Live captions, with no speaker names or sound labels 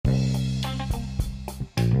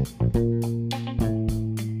Coming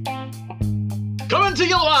to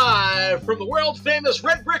you live from the world-famous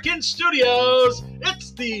Red Brick Inn Studios,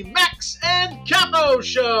 it's the Max and Capo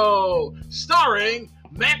Show, starring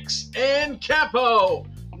Max and Capo.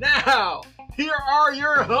 Now, here are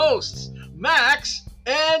your hosts, Max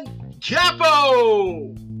and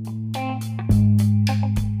Capo.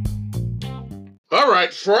 All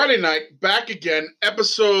right, Friday night, back again,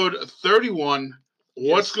 episode 31.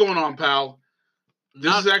 What's going on, pal?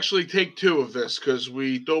 This is actually take 2 of this because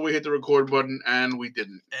we thought we hit the record button and we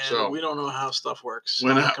didn't. And so we don't know how stuff works.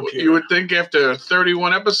 You would think after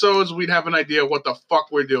 31 episodes we'd have an idea what the fuck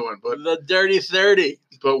we're doing, but the dirty 30.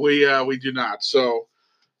 But we do not. So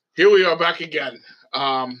here we are back again.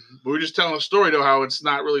 We were just telling a story though how it's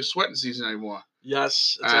not really sweating season anymore.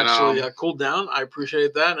 Yes, it's actually cooled down. I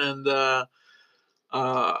appreciate that, and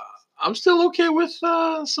I'm still okay with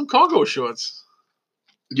some cargo shorts.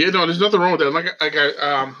 Yeah, no, there's nothing wrong with that. Like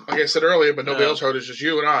I said earlier, but nobody else heard. It's just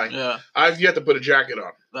you and I. Yeah, I've yet to put a jacket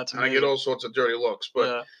on. That's and amazing. I get all sorts of dirty looks,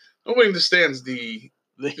 but nobody understands the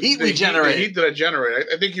heat we generate. The heat that I generate.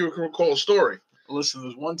 I think you can recall a story. Listen, there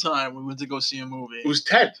was one time we went to go see a movie. It was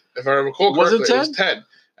Ted, if I recall correctly. Was it Ted? It was Ted,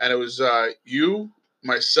 and it was you,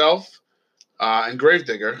 myself, and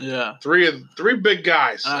Gravedigger. Yeah, three big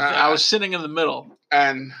guys. I was sitting in the middle,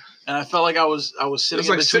 and I felt like I was sitting. It's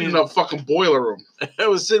like sitting in a fucking boiler room. I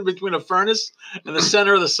was sitting between a furnace and the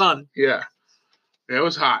center of the sun. Yeah, it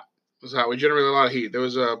was hot. It was hot. We generated a lot of heat. There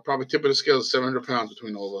was probably tip of the scale of 700 pounds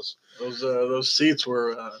between all of us. Those seats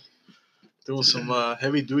were doing some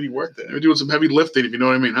heavy duty work there. They were doing some heavy lifting, if you know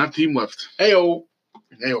what I mean. Not team lift. Hey-o.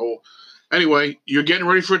 Anyway, you're getting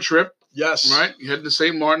ready for a trip. Yes. Right? You're heading to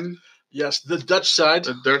St. Martin. Yes, the Dutch side.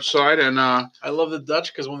 The Dutch side, and I love the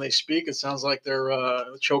Dutch because when they speak, it sounds like they're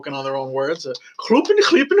choking on their own words. Gloepen,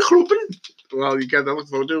 gloepen, gloepen. Well, you got that look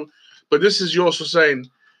for too. But this is you also saying,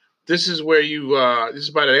 this is where you, this is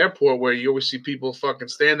by the airport where you always see people fucking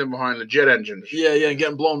standing behind the jet engines. Yeah, and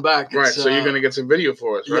getting blown back. Right, so you're gonna get some video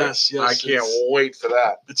for us, right? Yes. I can't wait for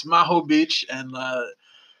that. It's Maho Beach, and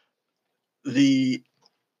the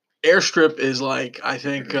airstrip is like, I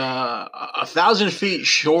think 1,000 feet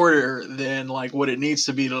shorter than like what it needs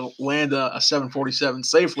to be to land a 747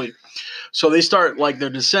 safely. So they start like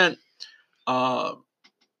their descent very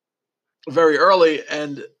early,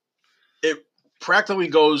 and it practically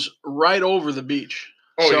goes right over the beach.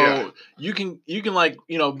 So you can like,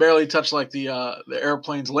 barely touch like the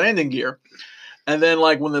airplane's landing gear, and then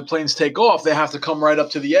like when the planes take off, they have to come right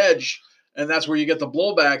up to the edge. And that's where you get the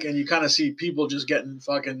blowback, and you kind of see people just getting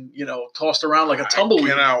fucking, tossed around like a tumbleweed.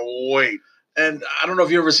 I cannot wait. And I don't know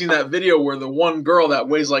if you ever seen that video where the one girl that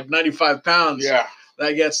weighs like 95 pounds,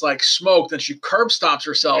 that gets like smoked, and she curb stops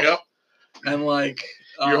herself. Yep. And like,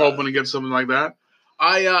 you're hoping to get something like that?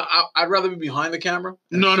 I'd rather be behind the camera.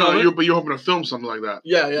 No, but you're hoping to film something like that.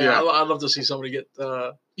 Yeah. I'd love to see somebody get.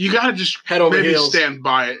 You gotta just head over heels. Stand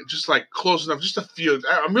by it, just like close enough, just to feel.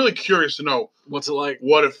 I'm really curious to know what's it like,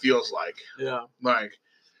 what it feels like. Yeah, like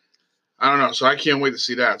I don't know. So I can't wait to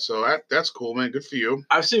see that. So that's cool, man. Good for you.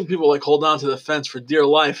 I've seen people like hold on to the fence for dear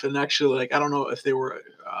life, and actually, like I don't know if they were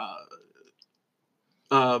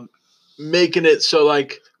making it so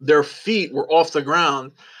like their feet were off the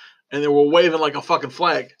ground, and they were waving like a fucking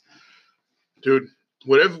flag. Dude,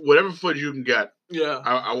 whatever footage you can get,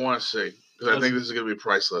 I want to see. Because I think this is going to be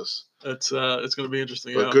priceless. It's going to be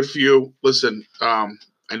interesting. But good for you. Listen, I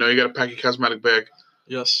know you got to pack your cosmetic bag.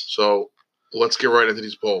 Yes. So let's get right into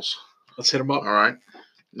these polls. Let's hit them up. All right.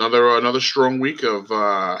 Another strong week of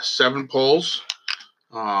 7 polls.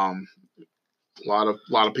 A lot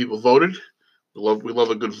of people voted. We love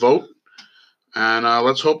a good vote, and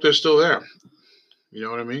let's hope they're still there. You know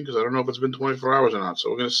what I mean? Because I don't know if it's been 24 hours or not. So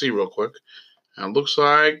we're going to see real quick, and it looks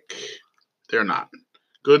like they're not.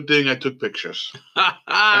 Good thing I took pictures.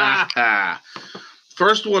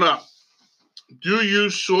 First one up. Do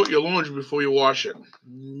you sort your laundry before you wash it?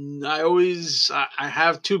 I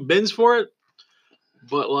have 2 bins for it,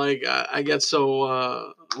 but like I get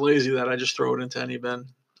so lazy that I just throw it into any bin.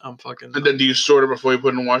 I'm fucking. And then do you sort it before you put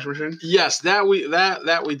it in the washing machine? Yes, that we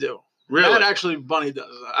do. Really? That actually Bunny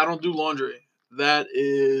does. I don't do laundry. That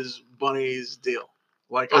is Bunny's deal.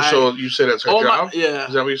 Like, so you say that's her job? Yeah.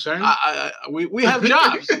 Is that what you're saying? We have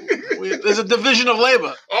jobs. There's a division of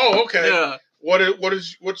labor. Oh, okay. Yeah.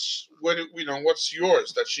 What's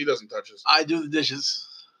yours that she doesn't touch? I do the dishes.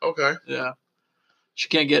 Okay. Yeah. She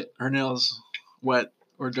can't get her nails wet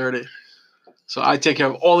or dirty, so I take care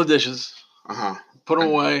of all the dishes. Put them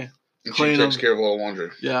away. And clean she takes them. care of all the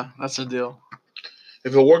laundry. Yeah, that's the deal.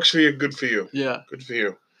 If it works for you, good for you. Yeah. Good for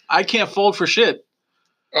you. I can't fold for shit.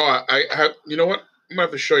 Oh, I have. You know what? gonna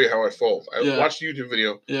have to show you how I fold. I watched the YouTube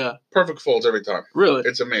video. Yeah. Perfect folds every time. Really?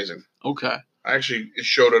 It's amazing. Okay. I actually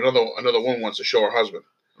showed another woman once to show her husband.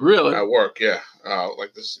 Really? At work, yeah.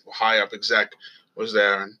 Like this high up exec was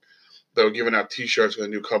there, and they were giving out T-shirts. The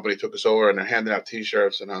new company took us over, and they're handing out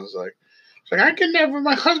T-shirts, and I was like, I can never.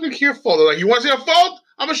 My husband can't fold. They're like, you want to see a fold?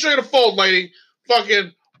 I'm gonna show you the fold, lady.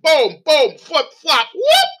 Fucking boom, boom, flip, flop,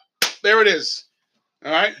 whoop. There it is.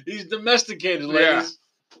 All right. He's domesticated, ladies.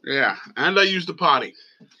 Yeah. And I used the potty.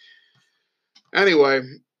 Anyway,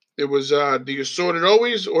 it was do you sort it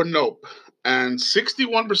always or nope? And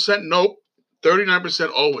 61% nope,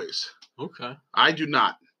 39% always. Okay. I do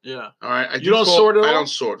not. Yeah. All right. You don't sort it all? I don't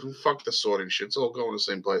sort. Fuck the sorting shit. It's all going to the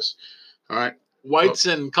same place. All right. Whites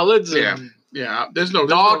and coloreds. Yeah. There's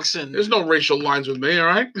no racial lines with me. All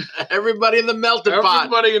right. Everybody in the melting pot.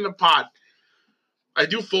 Everybody in the pot. I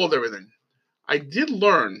do fold everything. I did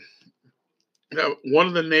learn that one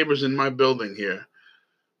of the neighbors in my building here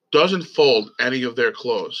doesn't fold any of their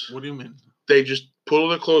clothes. What do you mean? They just put all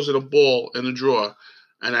their clothes in a ball in the drawer,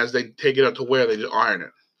 and as they take it out to wear, they just iron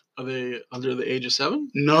it. Are they under the age of 7?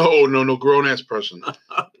 No, grown-ass person.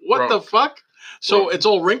 What the fuck? So it's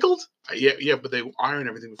all wrinkled? Yeah, but they iron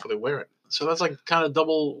everything before they wear it. So that's like kind of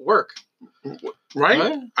double work.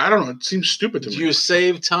 Right? I don't know. It seems stupid to me. Do you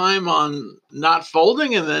save time on not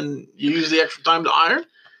folding and then you use the extra time to iron?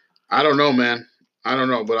 I don't know, man. I don't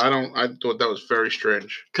know, but I thought that was very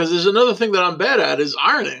strange. Because there's another thing that I'm bad at is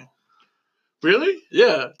ironing. Really?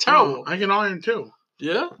 Yeah, terrible. I can iron too.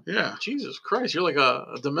 Yeah? Yeah. Jesus Christ, you're like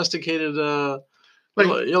a domesticated you're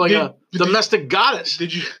like a domestic goddess.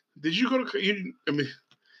 Did you go to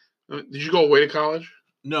did you go away to college?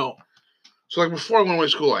 No. So like before I went away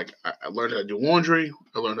to school, like I learned how to do laundry,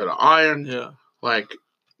 I learned how to iron. Yeah. Like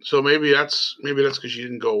so maybe that's because you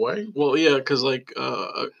didn't go away. Well, yeah, because like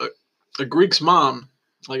a Greek's mom,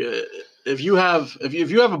 like if you have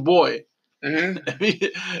a boy, mm-hmm.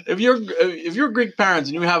 if you're Greek parents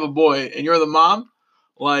and you have a boy and you're the mom,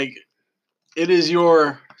 like it is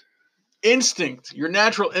your instinct, your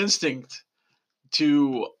natural instinct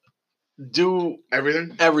to do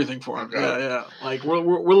everything for him. Okay. Yeah. Like we're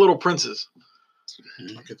little princes.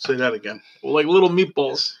 You can say that again. We're like little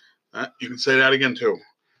meatballs. You can say that again too.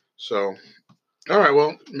 So, all right.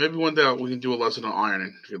 Well, maybe one day we can do a lesson on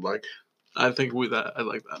ironing if you'd like. I think I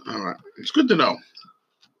like that. All right. It's good to know.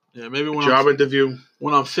 Yeah, maybe when interview.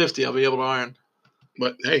 When I'm 50, I'll be able to iron.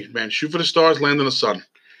 But hey, man, shoot for the stars, land in the sun.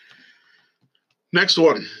 Next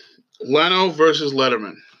one, Leno versus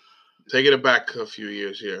Letterman. Taking it back a few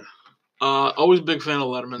years here. Always a big fan of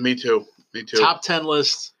Letterman. Me too. Top 10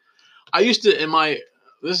 list. I used to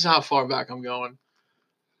this is how far back I'm going.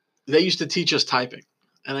 They used to teach us typing.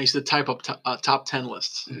 And I used to type up top 10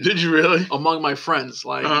 lists. Did you really? Among my friends.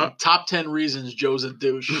 Like, top 10 reasons Joe's a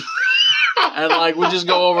douche. And, like, we just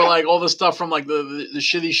go over, like, all the stuff from, like, the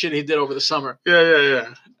shitty shit he did over the summer.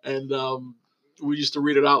 Yeah. And we used to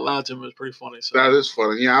read it out loud to him. It was pretty funny. So. That is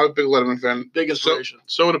funny. Yeah, I was a big Letterman fan. Big inspiration.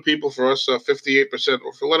 So are the people for us. 58%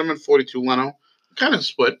 or for Letterman, 42 Leno. Kind of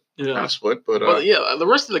split. Yeah. Kind of split. But yeah, the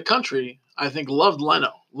rest of the country, I think, loved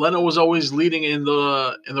Leno. Leno was always leading in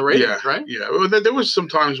the ratings, right? Yeah. There was some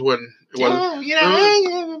times when it wasn't.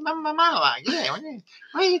 My monologue. Yeah.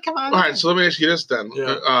 Why you come on? All right, so let me ask you this then.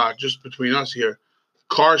 Yeah. Just between us here,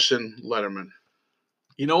 Carson, Letterman.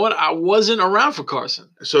 You know what? I wasn't around for Carson.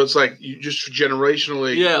 So it's like you just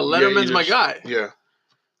generationally. Yeah, Letterman's my guy. Yeah.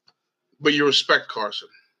 But you respect Carson.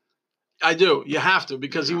 I do. You have to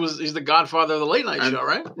because he's the godfather of the late night show,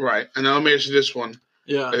 right? Right. And now let me ask you this one.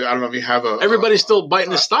 Yeah. I don't know if you have everybody's still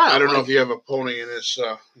biting his style. I don't know if you have a pony in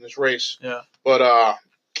this race. Yeah. But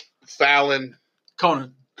Fallon.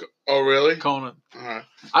 Conan. Oh really? Conan. All right.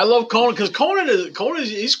 I love Conan because Conan is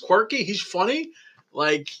he's quirky, he's funny.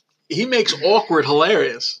 Like he makes awkward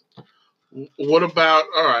hilarious. What about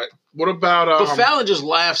but Fallon just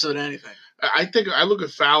laughs at anything. I think I look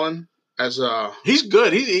at Fallon as he's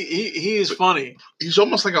good. He is funny. He's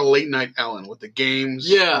almost like a late night Ellen with the games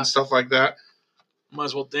and stuff like that. Might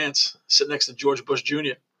as well dance. Sit next to George Bush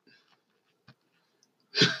Jr.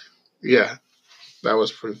 Yeah, that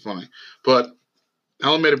was pretty funny. But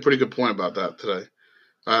Ellen made a pretty good point about that today,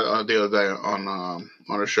 the other day on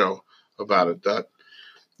her show about it. That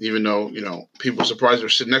even though people were surprised they were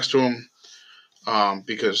sitting next to him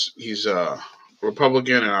because he's a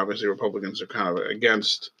Republican, and obviously Republicans are kind of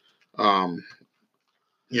against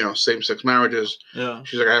same-sex marriages. Yeah,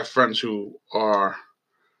 she's like, I have friends who are.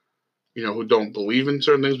 Who don't believe in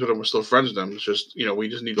certain things, but we're still friends with them. It's just, we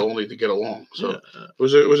just need to get along. So it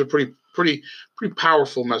was a pretty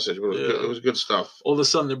powerful message. But it was good stuff. All of a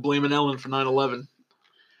sudden, they're blaming Ellen for 9/11.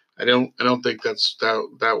 I don't think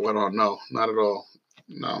that went on. No, not at all.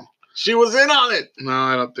 No. She was in on it. No,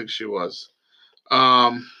 I don't think she was.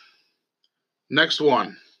 Next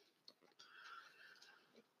one.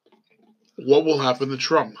 What will happen to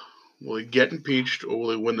Trump? Will he get impeached or will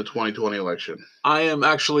he win the 2020 election? I am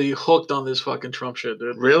actually hooked on this fucking Trump shit,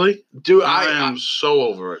 dude. Really? Dude, I am so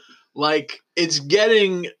over it. Like, it's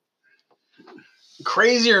getting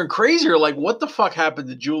crazier and crazier. Like, what the fuck happened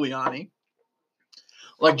to Giuliani?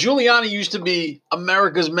 Like, Giuliani used to be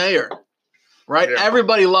America's mayor, right? Yeah.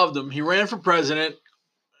 Everybody loved him. He ran for president.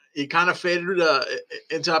 He kind of faded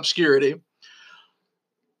into obscurity.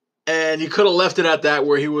 And he could have left it at that,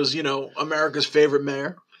 where he was, America's favorite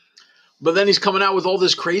mayor. But then he's coming out with all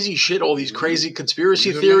this crazy shit, all these crazy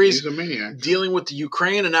conspiracy theories, he's a maniac. Dealing with the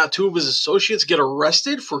Ukraine, and now 2 of his associates get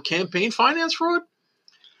arrested for campaign finance fraud.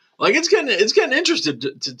 Like, it's getting interesting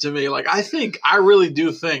to me. Like, I really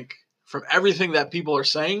do think, from everything that people are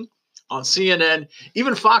saying on CNN,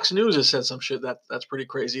 even Fox News has said some shit that's pretty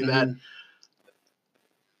crazy, that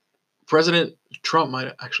President Trump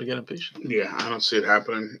might actually get impeached. Yeah, I don't see it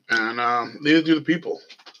happening, and neither do the people.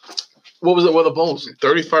 What was it? What the polls?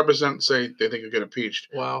 35% say they think he'll get impeached.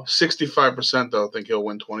 Wow. 65% though think he'll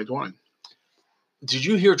win 2020. Did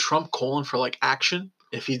you hear Trump calling for action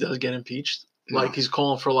if he does get impeached? No. Like, he's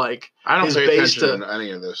calling for I don't pay attention to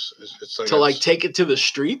any of this. It's take it to the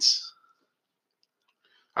streets.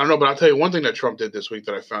 I don't know, but I'll tell you one thing that Trump did this week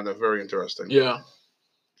that I found that very interesting. Yeah.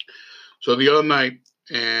 So the other night,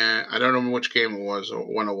 and I don't remember which game it was or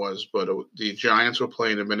when it was, but the Giants were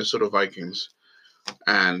playing the Minnesota Vikings.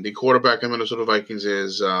 And the quarterback in Minnesota Vikings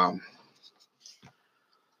is, oh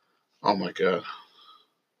my God.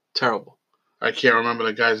 Terrible. I can't remember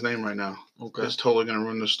the guy's name right now. Okay. That's totally going to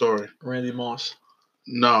ruin the story. Randy Moss.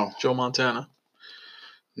 No. Joe Montana.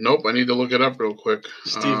 Nope, I need to look it up real quick.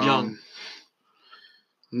 Steve Young.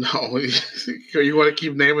 No. You want to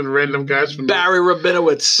keep naming random guys from Barry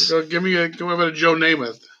Rabinowitz. Give me a Joe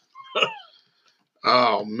Namath.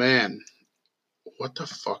 Oh, man. What the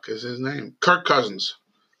fuck is his name? Kirk Cousins.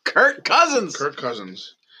 Kirk Cousins.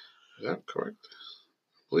 Is that correct?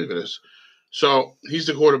 I believe it is. So he's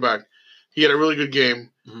the quarterback. He had a really good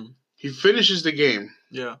game. Mm-hmm. He finishes the game.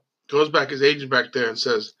 Yeah. Goes back, his agent back there, and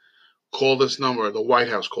says, "Call this number. The White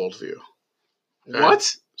House called for you." Okay?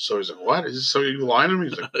 What? So he's like, "What? Is this something you lying to me?"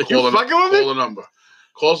 He's like, "Call the number."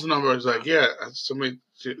 Calls the number. He's like, "Yeah, somebody,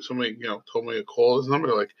 told me to call this number."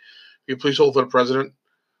 They're like, "Can you please hold for the president?"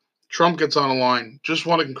 Trump gets on the line. Just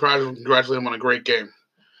want to congratulate him on a great game.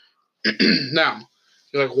 Now,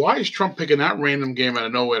 you're like, why is Trump picking that random game out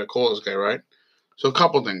of nowhere to call this guy, right? So a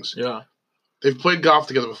couple things. Yeah. They've played golf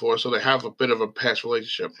together before, so they have a bit of a past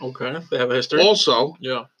relationship. Okay. They have a history. Also,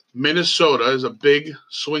 yeah, Minnesota is a big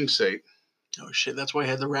swing state. Oh, shit. That's why he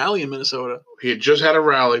had the rally in Minnesota. He had just had a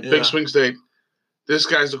rally, big swing state. This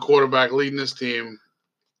guy's the quarterback leading this team.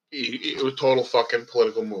 It was total fucking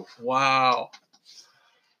political move. Wow.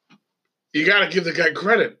 You got to give the guy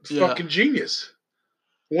credit. Fucking genius.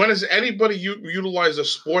 When has anybody utilized a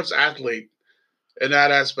sports athlete in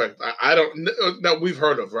that aspect? I don't that we've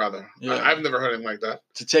heard of, rather. Yeah. I've never heard anything like that.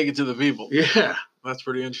 To take it to the people. Yeah. That's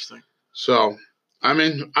pretty interesting. So, I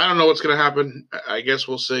mean, I don't know what's going to happen. I guess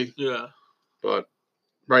we'll see. Yeah. But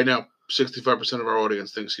right now, 65% of our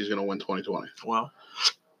audience thinks he's going to win 2020. Wow.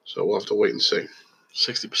 So we'll have to wait and see.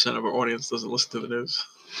 60% of our audience doesn't listen to the news.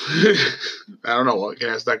 I don't know. I can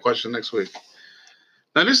ask that question next week.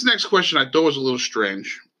 Now, this next question I thought was a little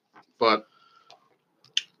strange, but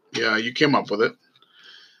yeah, you came up with it.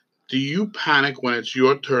 Do you panic when it's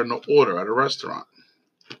your turn to order at a restaurant?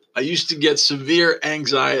 I used to get severe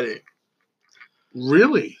anxiety.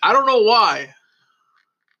 Really? I don't know why.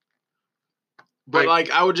 But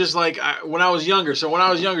I would just when I was younger. So when I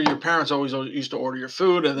was younger, your parents always used to order your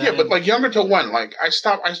food, and then, yeah. But younger till when? I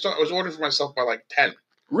was ordering for myself by 10.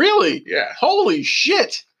 Really? Yeah. Holy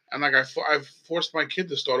shit! And I've forced my kid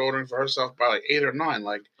to start ordering for herself by 8 or 9.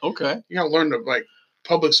 Okay. You gotta learn to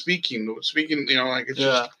public speaking. It's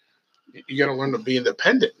just you gotta learn to be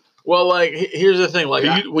independent. Well, here's the thing.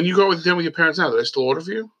 When you go with dinner with your parents now, do they still order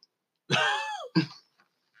for you?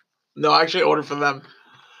 No, I actually order for them.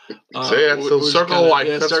 So circle of life.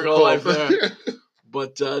 Yeah, circle of life there.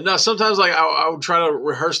 But no, sometimes I would try to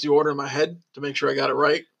rehearse the order in my head to make sure I got it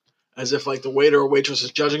right, as if the waiter or waitress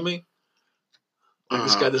is judging me.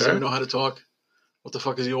 This guy doesn't even know how to talk. What the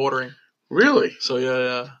fuck is he ordering? Really? So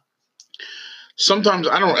yeah. Sometimes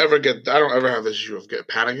I don't ever have this issue of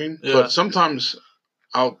panicking, but sometimes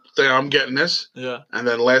I'll say I'm getting this. Yeah. And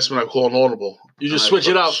then last minute I call an audible. You just switch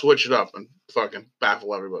it up. Switch it up and fucking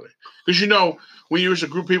baffle everybody. Because when you're a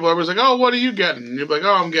group of people, everybody's like, "Oh, what are you getting?" And you're like,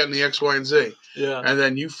 "Oh, I'm getting the X, Y, and Z." Yeah. And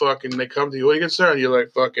then they come to you, "What are you concerned?" You're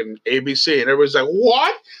like, "Fucking ABC," and everybody's like,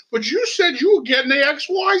 "What? But you said you were getting the X,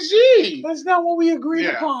 Y, Z." That's not what we agreed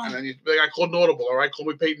upon. And then you be like, "I called an audible. All right, call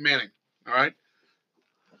me Peyton Manning. All right."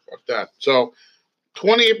 Fuck that. So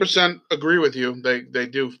 28% agree with you. They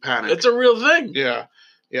do panic. It's a real thing. Yeah.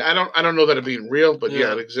 I don't know that it being real, but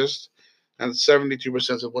yeah, it exists. And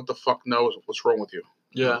 72% said, "What the fuck knows? What's wrong with you?"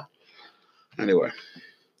 Yeah. Anyway,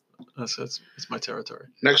 it's my territory.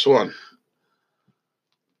 Next one.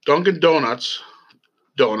 Dunkin' Donuts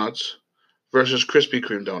versus Krispy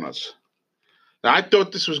Kreme donuts. Now I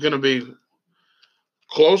thought this was going to be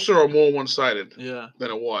closer or more one-sided.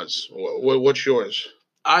 Than it was. What's yours?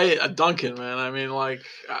 Dunkin', man. I mean, like,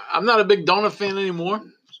 I'm not a big donut fan anymore.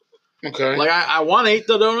 Okay. Like, I want to eat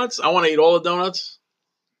the donuts. I want to eat all the donuts,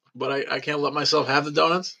 but I can't let myself have the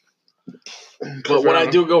donuts. But when I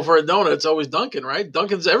do go for a donut, it's always Dunkin', right?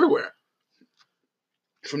 Dunkin's everywhere.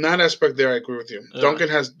 From that aspect there, I agree with you. Yeah. Dunkin'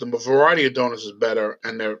 has the variety of donuts is better,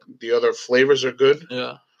 and the other flavors are good.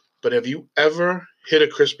 Yeah. But have you ever hit a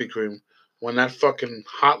Krispy Kreme when that fucking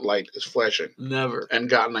hot light is flashing? Never. And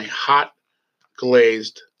gotten a hot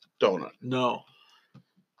glazed donut? No.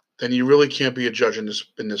 Then you really can't be a judge in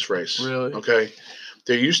this race. Really? Okay.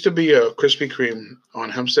 There used to be a Krispy Kreme on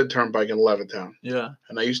Hempstead Turnpike in Levittown. Yeah.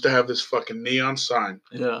 And I used to have this fucking neon sign.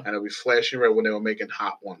 Yeah. And it'd be flashing red when they were making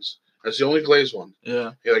hot ones. That's the only glazed one.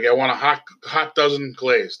 Yeah. You're like, I want a hot dozen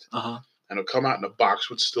glazed. Uh-huh. And it'll come out and the box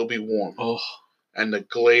would still be warm. Oh. And the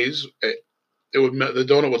glaze, the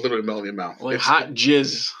donut would literally melt in your mouth. Like hot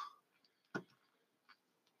jizz.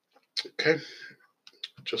 Okay.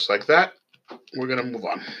 Just like that. We're going to move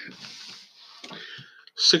on.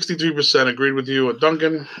 63% agreed with you at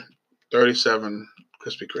Dunkin'. 37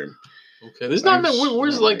 Krispy Kreme. Okay. There's not many.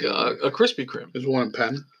 Where's like a Krispy Kreme? There's one in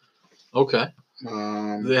Penn. Okay.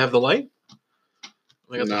 Do they have the light?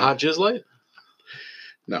 They got the hot jizz light?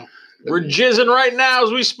 No. We're jizzing right now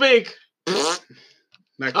as we speak.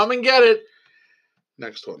 Come and get it.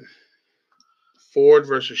 Next one. Ford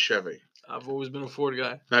versus Chevy. I've always been a Ford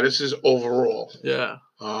guy. Now this is overall. Yeah.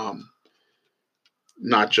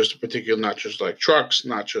 Not just like trucks,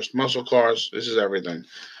 not just muscle cars. This is everything.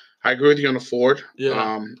 I agree with you on the Ford.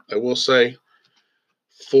 Yeah. I will say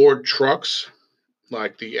Ford trucks,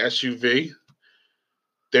 like the SUV,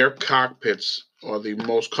 their cockpits are the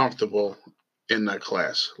most comfortable in that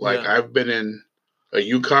class. Like I've been in a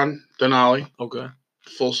Yukon Denali. Okay.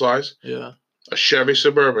 Full size. Yeah. A Chevy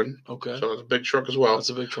Suburban. Okay. So it's a big truck as well. That's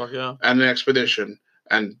a big truck, yeah. And an Expedition.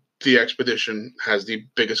 And the Expedition has the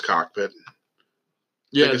biggest cockpit.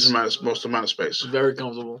 Yeah. Most amount of space. Very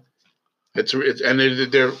comfortable.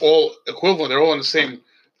 They're all equivalent. They're all in the same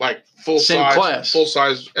full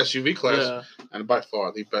size SUV class. Yeah. And by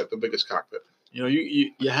far the biggest cockpit. You know,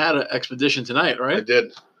 you had an Expedition tonight, right? I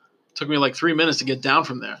did. Took me like 3 minutes to get down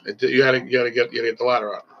from there. You had to get the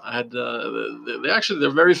ladder up. I had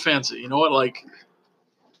they're very fancy. You know what? Like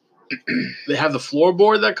they have the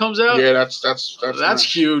floorboard that comes out. Yeah, that's nice.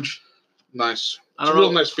 Huge. Nice. I don't know.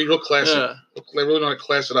 Real nice feet, real classy. Yeah. They really know how to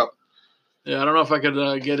class it up. Yeah, I don't know if I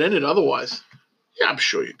could get in it otherwise. Yeah, I'm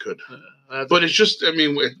sure you could. But it's just, I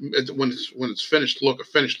mean, when it's a finished look,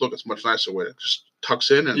 it's much nicer when it just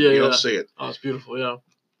tucks in and you don't see it. Oh, it's beautiful. Yeah.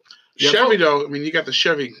 Chevy, though, I mean, you got the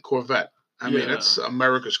Chevy Corvette. I mean, it's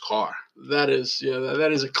America's car. That is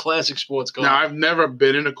a classic sports car. Now, I've never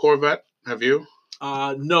been in a Corvette. Have you?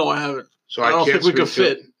 No, I haven't. So I don't think we could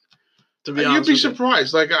fit. To be honest, you'd be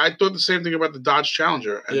surprised. Like I thought the same thing about the Dodge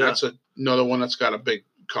Challenger, and that's another one that's got a big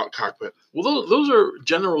cockpit. Well, those are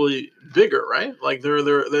generally bigger, right? Like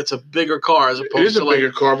that's a bigger car as opposed to it is a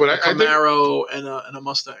bigger car, but a Camaro and a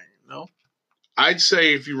Mustang. No. I'd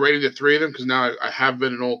say if you rated the three of them, because now I have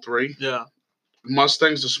been in all three. Yeah.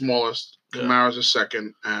 Mustang's the smallest, Camaro's the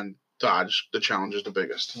second, and Dodge, the Challenger's the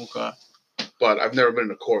biggest. Okay. But I've never been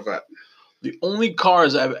in a Corvette. The only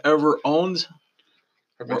cars I've ever owned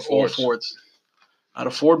were all Fords. I had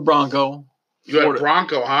a Ford Bronco. You had a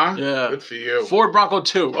Bronco, huh? Yeah. Good for you. Ford Bronco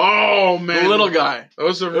 2. Oh, man. The little guy.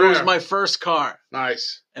 Those are rare. It was my first car.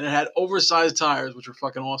 Nice. And it had oversized tires, which were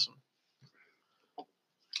fucking awesome.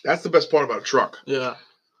 That's the best part about a truck. Yeah.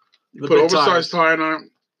 You put oversized tire on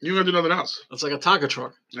it, you ain't gonna do nothing else. It's like a Tonka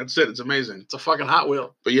truck. That's it. It's amazing. It's a fucking Hot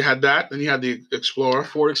Wheel. But you had that, then you had the Explorer.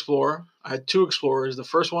 Ford Explorer. I had 2 Explorers. The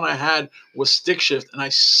first one I had was stick shift, and I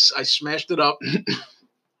smashed it up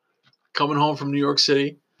coming home from New York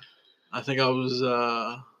City. I think I was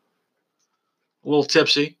a little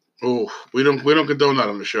tipsy. Oh, we don't condone that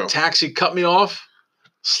on the show. Taxi cut me off.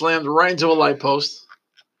 Slammed right into a light post.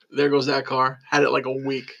 There goes that car. Had it like a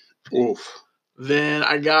week. Oof. Then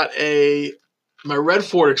I got my red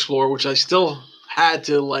Ford Explorer, which I still had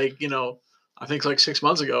to I think like 6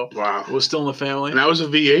 months ago. Wow. It was still in the family. And that was a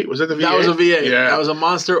V8? Was that the V8? That was a V8. Yeah. That was a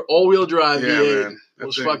monster all-wheel drive V8. Man. It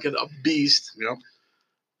was fucking a beast. Yep.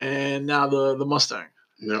 And now the Mustang.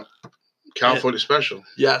 Yep. California Special.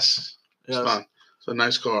 Yes. It's a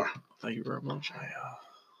nice car. Thank you very much.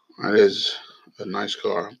 That is a nice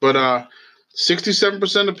car. But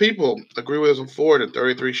 67% of people agree with us on Ford and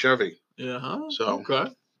 33 Chevy. Yeah, huh? So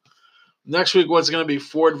okay. Next week, what's going to be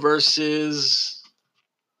Ford versus?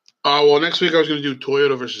 Well, next week I was going to do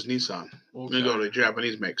Toyota versus Nissan. Okay. I'm going to go to the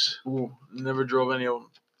Japanese mix. Ooh, never drove any of them.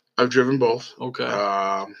 I've driven both. Okay.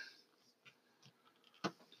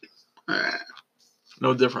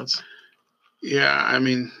 No difference. Yeah, I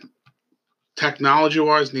mean,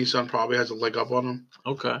 technology-wise, Nissan probably has a leg up on them.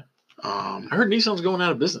 Okay. I heard Nissan's going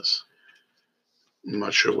out of business. I'm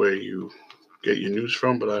not sure where you get your news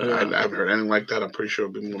from, but I haven't heard anything like that. I'm pretty sure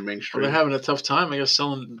it'll be more mainstream. Are they having a tough time, I guess,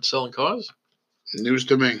 selling cars? News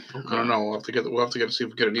to me. Okay. I don't know. We'll have to get see if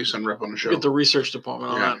we get a Nissan rep on the show. Get the research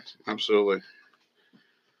department on that. Absolutely.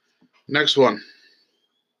 Next one.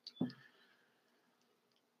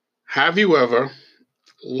 Have you ever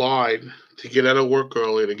lied to get out of work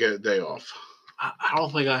early to get a day off? I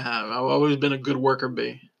don't think I have. I've always been a good worker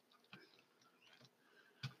bee.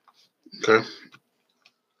 Okay.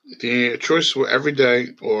 The choice were every day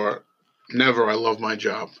or never. I love my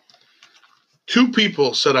job. 2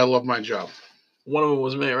 people said I love my job. One of them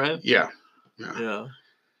was me, right? Yeah.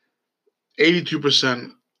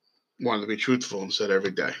 82% wanted to be truthful and said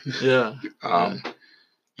every day. Yeah.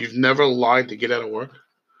 You've never lied to get out of work?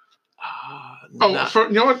 You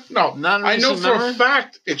know what? No. I know for a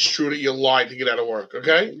fact it's true that you lied to get out of work,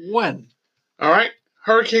 okay? When? All right?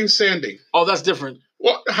 Hurricane Sandy. Oh, that's different.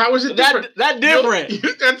 Well, how is it different? That different.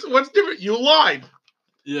 That's what's different. You lied.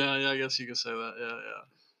 Yeah, I guess you could say that.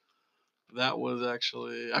 Yeah. That was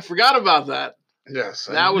actually... I forgot about that. Yes.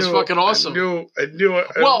 That was fucking awesome. I knew it.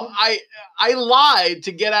 Well, I lied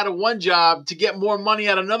to get out of one job to get more money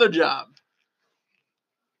at another job.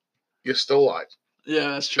 You still lied.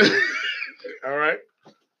 Yeah, that's true. All right.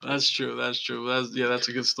 That's true. That's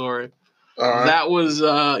a good story. All right. That was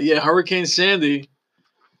Hurricane Sandy,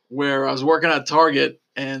 where I was working at Target,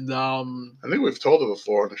 and I think we've told it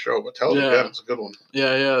before on the show, but tell it again. It's a good one.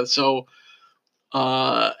 Yeah. So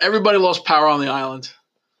everybody lost power on the island,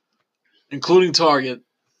 including Target,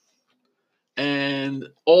 and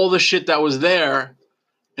all the shit that was there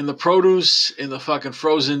in the produce, in the fucking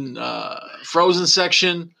frozen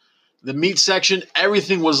section, the meat section,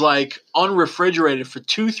 everything was like unrefrigerated for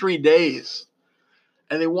 2-3 days.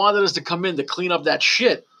 And they wanted us to come in to clean up that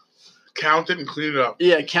shit. Count it and clean it up.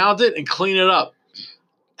 Yeah, count it and clean it up.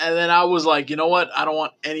 And then I was like, you know what? I don't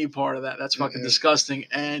want any part of that. That's fucking disgusting.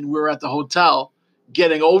 And we were at the hotel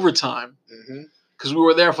getting overtime because we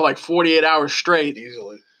were there for like 48 hours straight.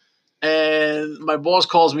 Easily. And my boss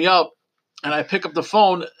calls me up, and I pick up the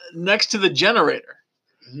phone next to the generator.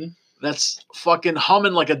 That's fucking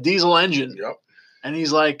humming like a diesel engine. Yep. And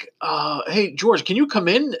he's like, hey, George, can you come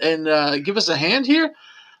in and give us a hand here?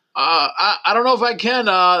 I don't know if I can.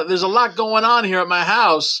 There's a lot going on here at my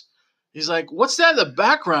house. He's like, what's that in the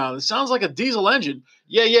background? It sounds like a diesel engine.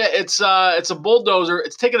 Yeah, it's a bulldozer.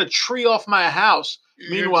 It's taking a tree off my house.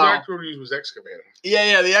 Meanwhile, the exact word he used was excavator.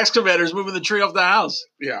 Yeah, the excavator is moving the tree off the house.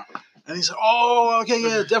 Yeah. And he said, oh, okay,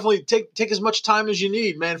 yeah, definitely take as much time as you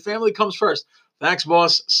need, man. Family comes first. Thanks,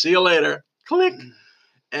 boss. See you later. Click.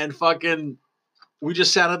 And fucking, we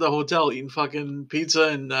just sat at the hotel eating fucking pizza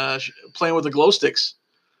and playing with the glow sticks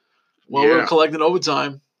while we were collecting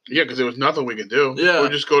overtime. Yeah, because there was nothing we could do. Yeah.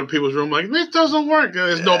 We'd just go to people's room like, this doesn't work.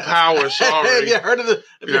 There's no power. Sorry. Have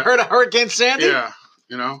you heard of Hurricane Sandy? Yeah.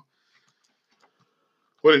 You know?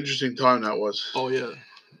 What an interesting time that was. Oh, yeah.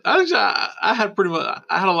 I had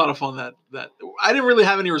a lot of fun that I didn't really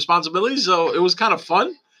have any responsibilities, so it was kind of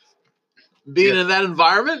fun being in that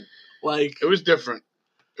environment. Like, it was different.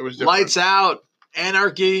 Lights out,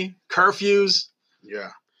 anarchy, curfews. Yeah.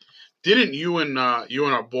 Didn't you and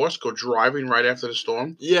our boss go driving right after the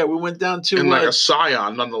storm? Yeah, we went down to like a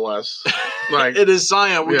Scion, nonetheless. Like it is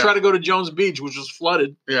Scion. We tried to go to Jones Beach, which was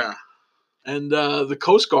flooded. Yeah. And the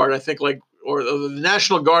Coast Guard, I think, or the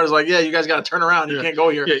National Guard is like, yeah, you guys got to turn around. You can't go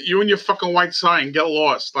here. Yeah, you and your fucking white Scion get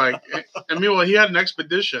lost. Like, and meanwhile, he had an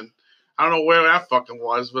expedition. I don't know where that fucking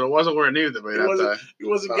was, but it wasn't where it needed to be that day. He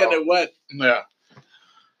wasn't getting it wet. Yeah.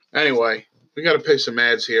 Anyway, we got to pay some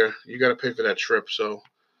ads here. You got to pay for that trip, so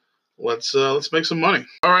let's make some money.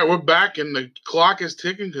 All right, we're back, and the clock is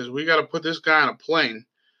ticking because we got to put this guy on a plane.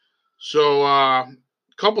 So,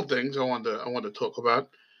 couple things I wanted to talk about.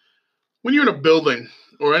 When you're in a building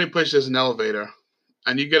or any place there's an elevator,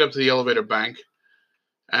 and you get up to the elevator bank,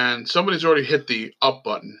 and somebody's already hit the up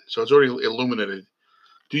button, so it's already illuminated.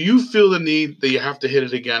 Do you feel the need that you have to hit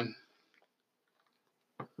it again?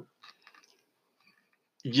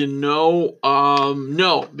 No,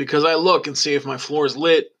 because I look and see if my floor is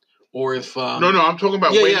lit or if no, I'm talking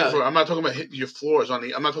about waiting yeah. for. I'm not talking about hitting your floors I'm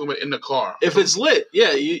not talking about in the car. If it's lit,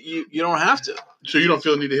 yeah, you don't have to. So you don't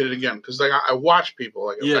feel the need to hit it again because like I watch people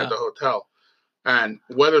like at the hotel, and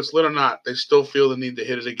whether it's lit or not, they still feel the need to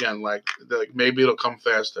hit it again. Like maybe it'll come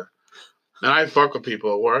faster. And I fuck with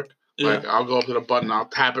people at work. Like I'll go up to the button, I'll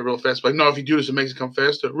tap it real fast. Like no, if you do this, it makes it come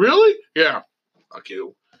faster. Really? Yeah. Fuck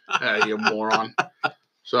you. You moron.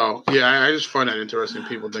 So yeah, I just find that interesting.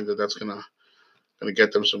 People think that that's gonna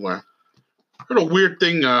get them somewhere. Heard a weird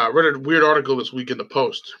thing. Read a weird article this week in the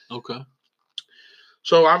Post. Okay.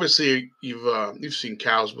 So obviously you've seen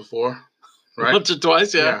cows before, right? Once or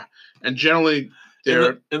twice, yeah. And generally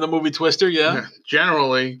they're in the movie Twister, yeah.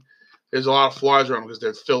 Generally, there's a lot of flies around because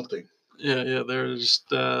they're filthy. Yeah, they're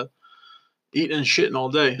just eating and shitting all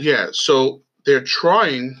day. Yeah, so they're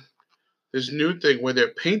trying this new thing where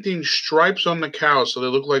they're painting stripes on the cows so they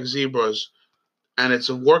look like zebras, and it's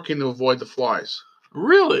working to avoid the flies.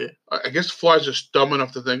 Really? I guess flies are dumb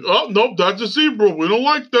enough to think, oh, nope, that's a zebra. We don't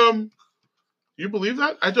like them. You believe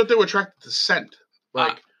that? I thought they were attracted to scent.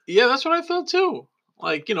 Yeah, that's what I thought too.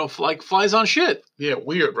 Like, like flies on shit. Yeah,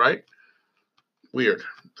 weird, right? Weird.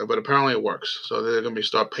 But apparently it works. So they're going to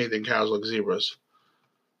start painting cows like zebras.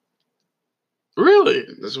 Really?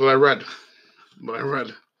 That's what I read.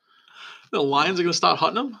 The lions are going to start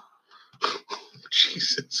hunting them?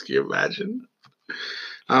 Jesus, can you imagine?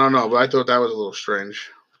 I don't know, but I thought that was a little strange.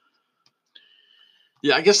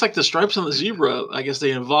 Yeah, I guess like the stripes on the zebra, I guess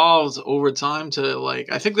they evolved over time to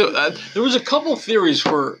I think there was a couple theories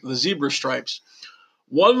for the zebra stripes.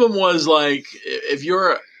 One of them was like if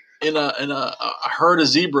you're in a herd of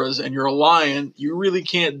zebras and you're a lion, you really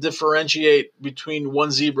can't differentiate between one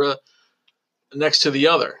zebra next to the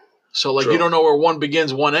other. So True. You don't know where one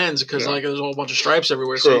begins, one ends because there's a whole bunch of stripes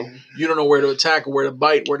everywhere. True. So you don't know where to attack or where to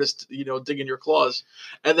bite, where to dig in your claws.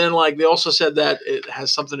 And then they also said that it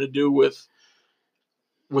has something to do with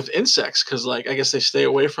insects because I guess they stay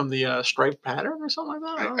away from the striped pattern or something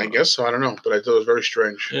like that. I guess so. I don't know, but I thought it was very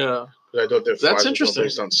strange. Yeah. I thought that that's interesting.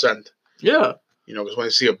 Based on scent. Yeah. Because when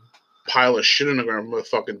they see a pile of shit in the ground with a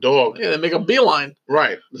fucking dog. Yeah, they make a beeline.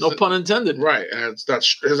 Right. No pun intended. Right. And it has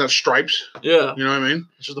that stripes. Yeah. You know what I mean?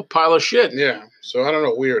 It's just a pile of shit. Yeah. So I don't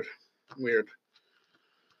know. Weird.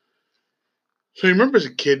 So you remember as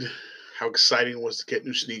a kid how exciting it was to get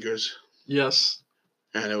new sneakers? Yes.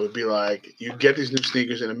 And it would be like, you get these new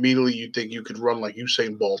sneakers and immediately you think you could run like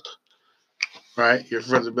Usain Bolt. Right? Your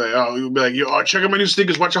friends would be like, check out my new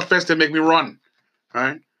sneakers. Watch how fast they make me run.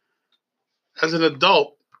 Right? As an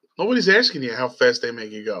adult, nobody's asking you how fast they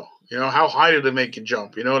make you go. How high do they make you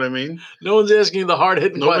jump? You know what I mean? No one's asking you the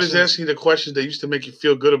hard-hitting questions. Nobody's asking you the questions that used to make you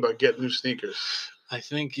feel good about getting new sneakers. I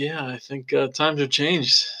think times have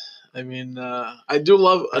changed. I mean, I do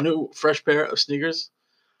love a new fresh pair of sneakers.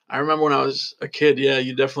 I remember when I was a kid,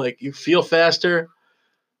 you definitely, you feel faster,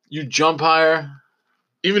 you jump higher.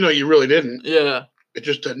 Even though you really didn't. Yeah. It's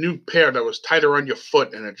just a new pair that was tighter on your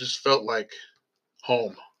foot, and it just felt like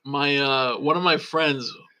home. My one of my friends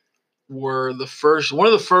were one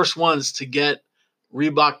of the first ones to get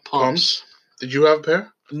Reebok pumps. Did you have a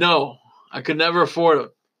pair? No, I could never afford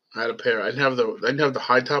them. I had a pair. I didn't have the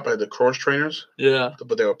high top. I had the cross trainers. Yeah,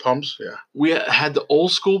 but they were pumps. Yeah, we had the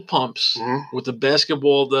old school pumps with the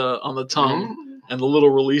basketball on the tongue and the little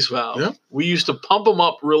release valve. Yeah. We used to pump them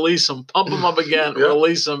up, release them, pump them up again,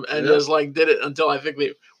 release them, and just did it until I think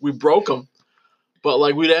we broke them. But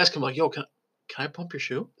we'd ask him yo, can I pump your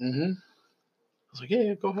shoe? Mm-hmm. I was like,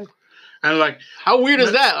 yeah, go ahead. And how weird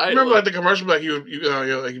is that? I remember the commercial,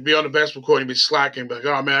 you'd be on the basketball court and you'd be slacking, be like,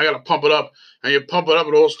 oh man, I gotta pump it up, and you pump it up,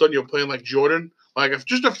 and all of a sudden you're playing like Jordan. If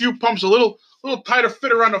just a few pumps, a little tighter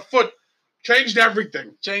fit around the foot, changed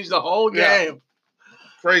everything. Changed the whole game. Yeah.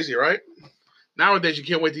 Crazy, right? Nowadays you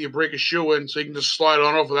can't wait till you break a shoe in so you can just slide it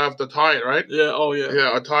on off without having to tie it, right? Yeah. Oh yeah.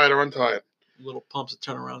 Yeah, or tie it or untie it. Little pumps that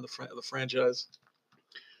turn around the franchise.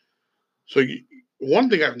 So one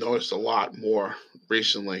thing I've noticed a lot more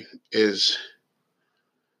recently is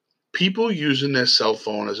people using their cell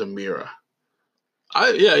phone as a mirror.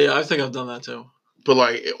 I think I've done that too. But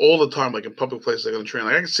all the time, in public places, on the train,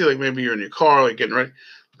 I can see maybe you're in your car, getting ready.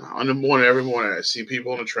 On the morning, every morning, I see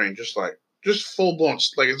people on the train just full blown,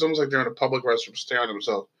 it's almost like they're in a public restroom staring at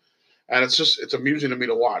themselves, and it's amusing to me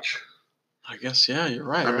to watch. I guess you're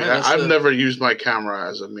right. I mean, I've never used my camera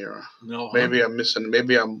as a mirror. No. Maybe I'm missing.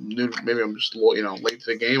 Maybe I'm new. Maybe I'm just late to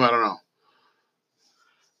the game. I don't know.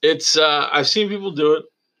 It's I've seen people do it.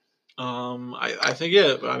 I think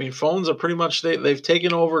I mean, phones are pretty much they've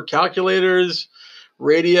taken over calculators,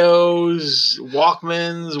 radios,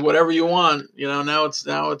 Walkmans, whatever you want. Now it's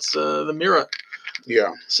the mirror.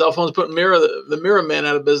 Yeah. Cell phones putting the mirror man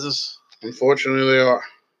out of business. Unfortunately, they are.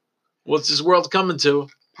 What's this world coming to?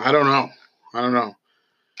 I don't know.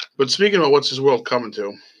 But speaking of what's this world coming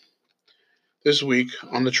to, this week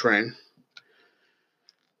on the train,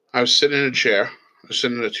 I was sitting in a chair. I was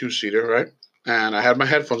sitting in a 2-seater, right? And I had my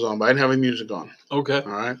headphones on, but I didn't have any music on. Okay.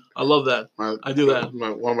 All right. I love that. I do that.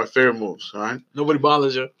 One of my favorite moves. All right. Nobody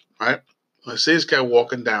bothers you. All right. I see this guy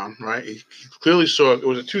walking down. Right. He clearly saw it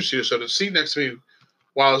was a 2-seater, so the seat next to me,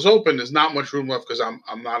 while it's open, there's not much room left because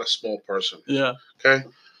I'm not a small person. Yeah. Okay.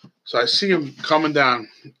 So I see him coming down,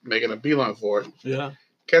 making a beeline for it. Yeah.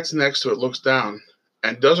 Gets next to it, looks down,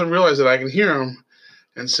 and doesn't realize that I can hear him,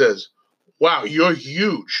 and says, "Wow, you're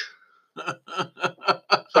huge."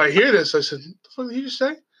 So I hear this. I said, "What the fuck did he just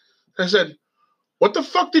say?" I said, "What the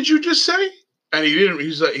fuck did you just say?" And he didn't.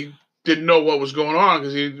 He didn't know what was going on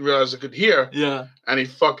because he didn't realize I could hear. Yeah. And he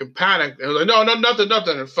fucking panicked and was like, "No,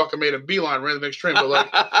 nothing," and fucking made a beeline, ran the next train. But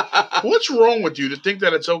like, what's wrong with you to think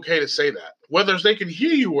that it's okay to say that, whether they can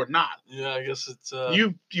hear you or not? Yeah, I guess it's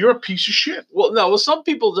you're a piece of shit. Well, no. Well, some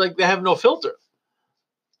people they have no filter.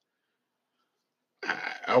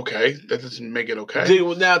 Okay, that doesn't make it okay.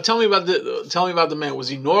 Now, tell me about the man. Was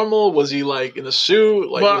he normal? Was he like in a suit?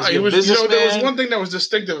 Like, well, was he a businessman? there was one thing that was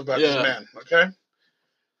distinctive about this man. Okay,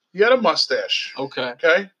 he had a mustache.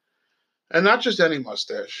 Okay, and not just any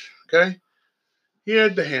mustache. Okay, he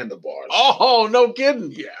had the handlebars. Oh, no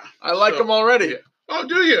kidding. Yeah, I like him already. Yeah. Oh,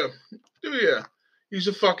 do you? He's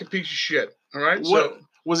a fucking piece of shit. All right. What so,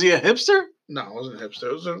 was he a hipster? No, it wasn't a hipster.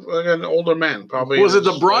 It was like an older man, probably. Was it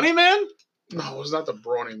the brawny man? No, it was not the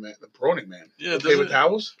brawny man. The brawny man. Yeah, paper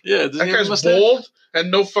towels. Yeah, that guy's bald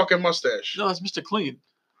and no fucking mustache. No, that's Mr. Clean.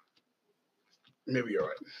 Maybe you're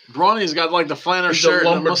right. Brawny's got like the flannel shirt. A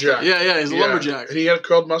lumberjack. Yeah, he's a lumberjack. And he had a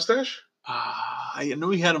curled mustache. I knew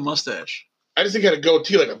he had a mustache. I just think he had a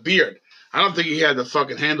goatee, like a beard. I don't think he had the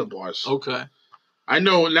fucking handlebars. Okay. I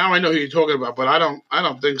know who you're talking about, but I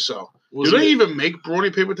don't think so. Do they even make brawny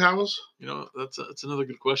paper towels? That's another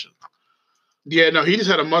good question. Yeah, no, he just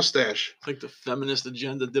had a mustache. It's like the feminist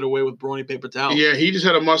agenda did away with brawny paper towels. Yeah, he just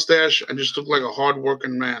had a mustache and just looked like a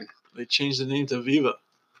hard-working man. They changed the name to Viva.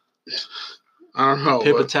 I don't know.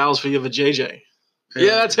 Paper towels for your JJ.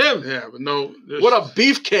 Yeah, that's him. Yeah, but no. What a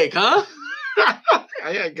beefcake, huh?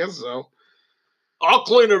 I guess so. I'll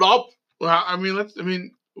clean it up. Well,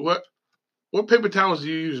 what paper towels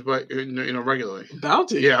do you use regularly?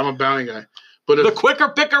 Bounty. Yeah, I'm a Bounty guy. But the quicker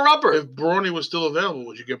picker-upper. If Brawny was still available,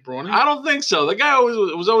 would you get Brawny? I don't think so. The guy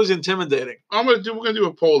was always intimidating. We're gonna do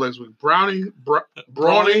a poll next week. Brawny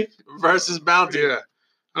versus Bounty. Yeah.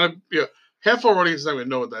 Half our audience doesn't even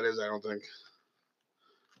know what that is. I don't think.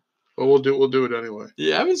 But we'll do it anyway.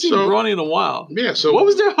 Yeah, I haven't seen Brawny in a while. Yeah. So what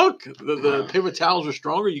was their hook? The paper towels were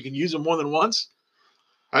stronger. You can use them more than once.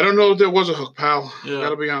 I don't know if there was a hook, pal. Yeah.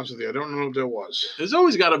 Gotta be honest with you. I don't know if there was. There's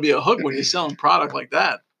always got to be a hook when you're selling product like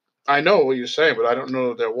that. I know what you're saying, but I don't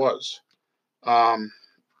know if there was. I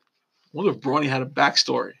wonder if Brawny had a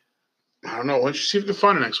backstory. I don't know. Why don't you see if you can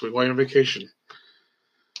find it next week while you're on vacation?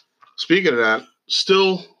 Speaking of that,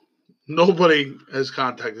 still nobody has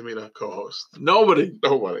contacted me to co-host. Nobody.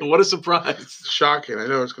 What a surprise. Shocking. I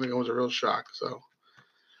know it's going to go as a real shock. So,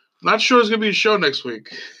 not sure it's going to be a show next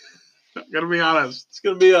week. Gotta be honest. It's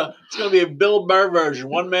gonna be a Bill Burr version,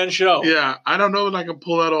 one-man show. Yeah, I don't know that I can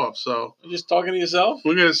pull that off. So you're just talking to yourself.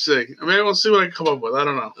 We're gonna see. I mean, we'll see what I can come up with. I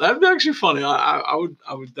don't know. That'd be actually funny. I would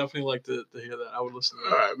definitely like to hear that. I would listen to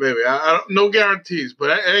that. All right, maybe. I don't, no guarantees,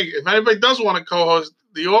 but hey, if anybody does want to co-host,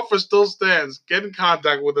 the offer still stands. Get in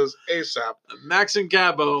contact with us ASAP.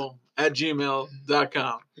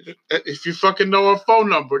 maxandcabo@gmail.com. If you fucking know our phone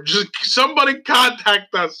number, just somebody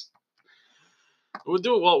contact us. We'll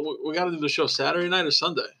do it. Well, we got to do the show Saturday night or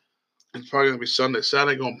Sunday. It's probably gonna be Sunday.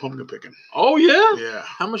 Saturday going pumpkin picking. Oh yeah. Yeah.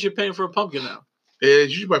 How much you paying for a pumpkin now?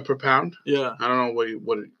 It's usually per pound. Yeah. I don't know what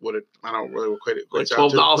it. I don't really equate it. Like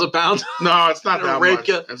 $12 a pound. No, it's not that much.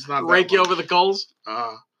 It's not that rake you over the coals.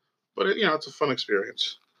 But it's a fun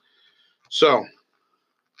experience. So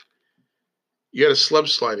you had a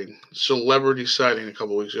celebrity sighting a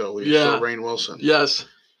couple weeks ago. We saw Rainn Wilson. Yes.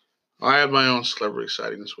 I had my own celebrity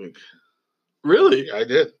sighting this week. Really? I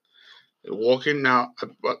did. Walking now,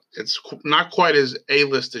 but it's not quite as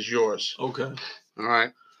A-list as yours. Okay. All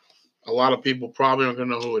right. A lot of people probably aren't gonna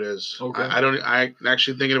know who it is. Okay. I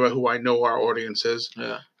actually thinking about who I know our audience is.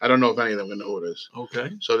 Yeah. I don't know if any of them gonna know who it is.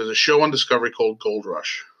 Okay. So there's a show on Discovery called Gold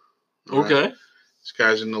Rush. Okay. Right? This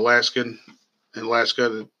guy's in Alaska,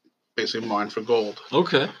 basically mine for gold.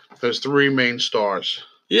 Okay. There's 3 main stars.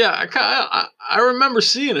 Yeah, I remember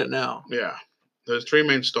seeing it now. Yeah, there's 3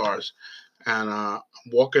 main stars, and I'm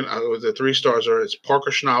walking. The 3 stars it's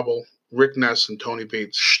Parker Schnabel, Rick Ness, and Tony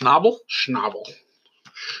Beats. Schnabel.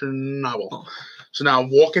 Oh. So now I'm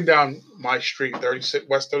walking down my street,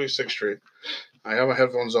 West 36th Street. I have my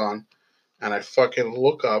headphones on, and I fucking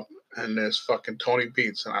look up, and there's fucking Tony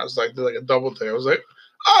Beats, and I was like, did like a double take. I was like,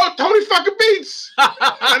 oh, Tony fucking Beats!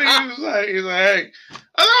 And he's like, hey. I was like,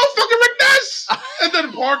 oh, fucking Rick Ness! And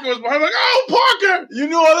then Parker was behind, like, oh, Parker! You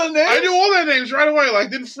knew all their names? I knew all their names right away.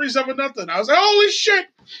 Like, didn't freeze up or nothing. I was like, holy shit!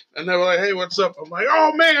 And they were like, hey, what's up? I'm like,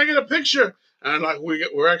 oh, man, I get a picture. And like,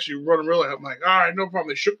 we're actually running really. I'm like, all right, no problem.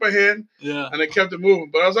 They shook my hand. Yeah. And they kept it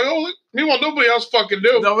moving. But I was like, oh, meanwhile, nobody else fucking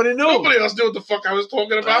knew. Nobody knew. Nobody else knew what the fuck I was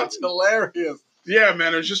talking about. That's hilarious. Yeah,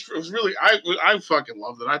 man, it was really, I fucking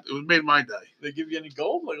loved it. It made my day. They give you any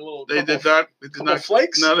gold, like a little? They did not. They did not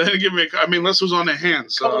flakes. No, they didn't give me. Unless it was on their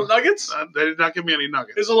hands. So, couple nuggets. They did not give me any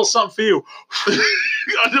nuggets. Here's a little something for you.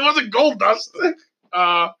 It wasn't gold dust.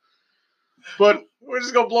 But we're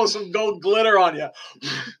just gonna blow some gold glitter on you.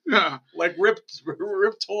 Yeah, like ripped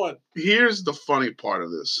torn. Here's the funny part of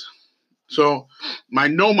this. So, I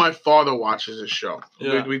know my father watches this show.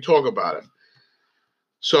 Yeah. We talk about it.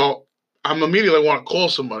 So. I'm immediately want to call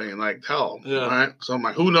somebody and like tell them, right? So I'm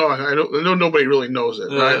like, who knows? I know nobody really knows it,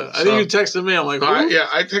 right? I think you texted me. I'm like,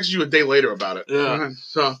 I texted you a day later about it. Yeah. Right?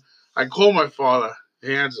 So I call my father.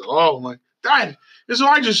 He answers. Oh, I'm like, Dad, this is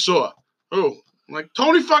what I just saw. Who? I'm like,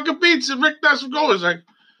 Tony fucking Beats and Rick Ness from Gold. He's like,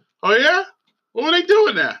 oh yeah? What were they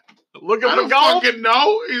doing there? Looking for gold? I don't fucking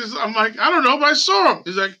know. I'm like, I don't know, but I saw him.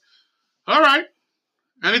 He's like, all right.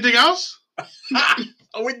 Anything else?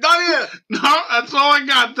 Are we done here? No, that's all I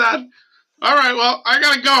got, Dad. All right, well, I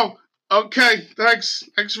gotta go. Okay, thanks.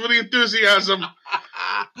 Thanks for the enthusiasm.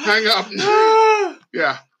 Hang up.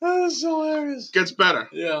 Yeah. That's hilarious. Gets better.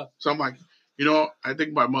 Yeah. So I'm like, I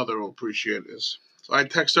think my mother will appreciate this. So I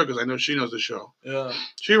text her because I know she knows the show. Yeah.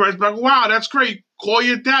 She writes back, wow, that's great. Call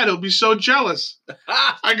your dad. He'll be so jealous.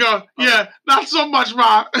 I go, yeah, not so much,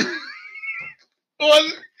 Ma.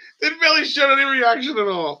 Didn't really show any reaction at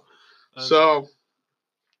all. So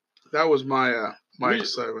that was my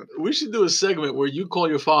excitement. We should do a segment where you call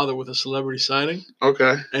your father with a celebrity sighting.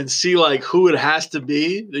 Okay. And see like who it has to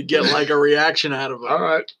be to get like a reaction out of it. All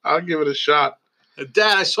right. I'll give it a shot.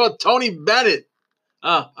 Dad, I saw Tony Bennett.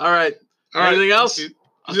 Oh, all right. Anything else?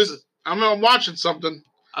 I'm watching something.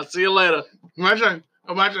 I'll see you later. Imagine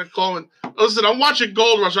calling. Listen, I'm watching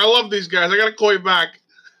Gold Rush. I love these guys. I got to call you back.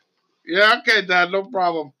 Yeah, okay, Dad. No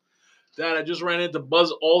problem. Dad, I just ran into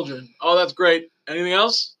Buzz Aldrin. Oh, that's great. Anything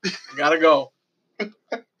else? I got to go.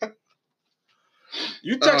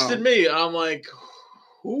 You texted me, and I'm like,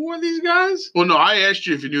 who are these guys? Well, no, I asked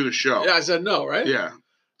you if you knew the show. Yeah, I said no, right? Yeah.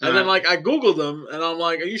 And then, I Googled them, and I'm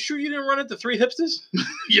like, are you sure you didn't run into 3 hipsters?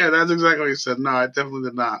 Yeah, that's exactly what he said. No, I definitely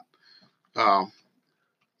did not.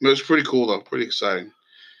 It was pretty cool, though. Pretty exciting.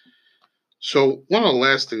 So, one of the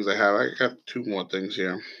last things I got 2 more things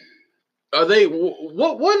here. Are they?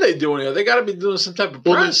 What are they doing here? They got to be doing some type of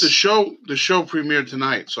press. Well, the show premiered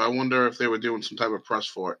tonight, so I wonder if they were doing some type of press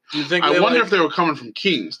for it. You think? I wonder if they were coming from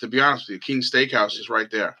King's. To be honest with you, King's Steakhouse is right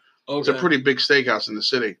there. Okay. It's a pretty big steakhouse in the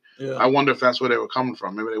city. Yeah. I wonder if that's where they were coming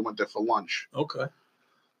from. Maybe they went there for lunch. Okay.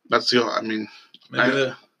 That's the. I mean,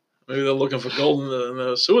 maybe they're looking for gold in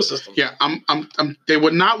the sewer system. Yeah, They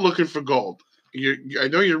were not looking for gold. I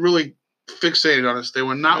know you're really fixated on this. They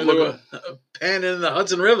were not looking. They were panning in the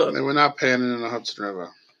Hudson River. They were not panning in the Hudson River.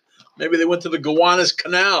 Maybe they went to the Gowanus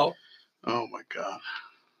Canal. Oh my God!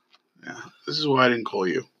 Yeah, this is why I didn't call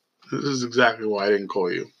you. This is exactly why I didn't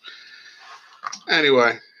call you.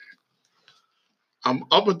 Anyway, I'm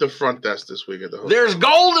up at the front desk this week at the hotel. There's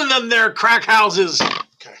gold in them there crack houses.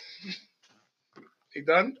 Okay. You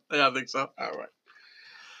done? Yeah, I think so. All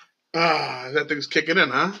right. That thing's kicking in,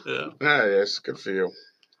 huh? Yeah. Yes, good for you.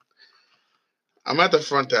 I'm at the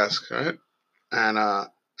front desk, right? And I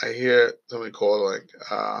hear somebody call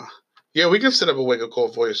yeah, we can set up a wake-up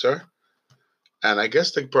call for you, sir. And I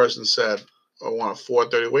guess the person said, I want a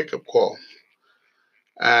 4:30 wake-up call.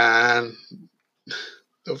 And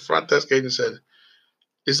the front desk agent said,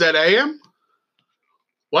 is that AM?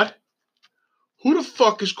 What? Who the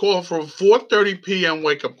fuck is calling for a 4:30 p.m.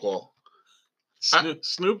 wake-up call?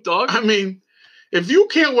 Snoop Dogg? I mean, if you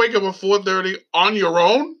can't wake up at 4:30 on your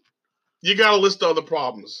own, you got a list of other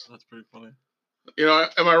problems. That's pretty funny.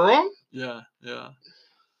 Am I wrong? Yeah, yeah.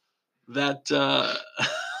 that.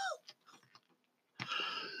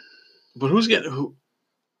 But who's getting who?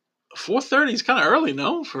 4:30 is kind of early,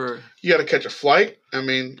 no? For you got to catch a flight. I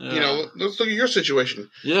mean, Yeah. Let's look at your situation.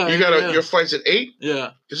 Yeah, you got your flight's at 8.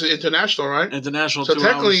 Yeah, It's international, right? International. So 2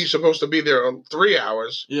 technically, hours. you're supposed to be there on 3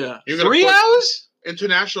 hours. Yeah, You're 3 hours.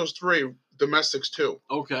 International's 3, domestic's 2.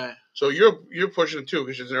 Okay. So you're pushing it 2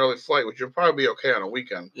 because it's an early flight, which you'll probably be okay on a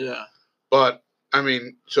weekend. Yeah. But I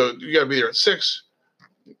mean, so you got to be there at 6.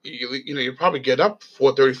 You probably get up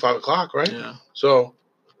 4:30, 5 o'clock, right? Yeah. So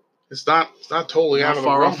it's not totally out of the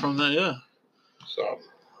far realm. off from that. Yeah. So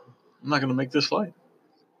I'm not gonna make this flight.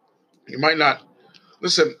 You might not.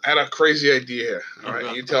 Listen, I had a crazy idea here. All right,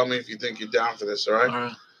 Okay. you tell me if you think you're down for this. All right. All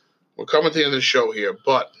right. We're coming to the end of the show here,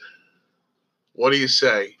 but what do you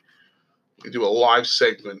say? We do a live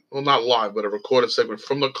segment. Well, not live, but a recorded segment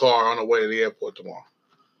from the car on the way to the airport tomorrow.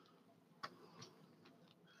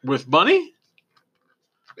 With Bunny?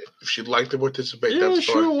 If she'd like to participate, Yeah, that's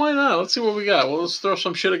sure. fine. Why not? Let's see what we got. Well, let's throw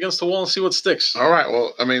some shit against the wall and see what sticks. All right.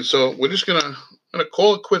 Well, I mean, so we're just gonna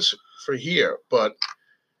call it quits for here, but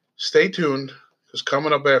stay tuned because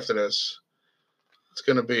coming up after this, it's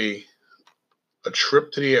gonna be a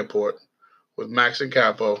trip to the airport with Max and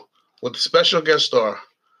Capo with special guest star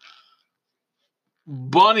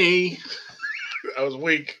Bunny. I was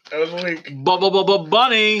weak.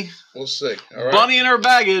 Bunny. We'll see. All right. Bunny and her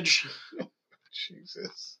baggage.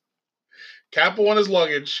 Jesus. Capo and his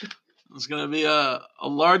luggage. It's gonna be a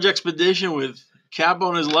large expedition with Capo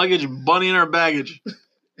and his luggage, Bunny and her baggage.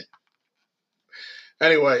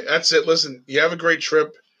 Anyway, that's it. Listen, you have a great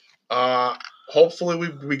trip. Hopefully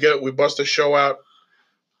we bust a show out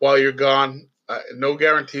while you're gone. No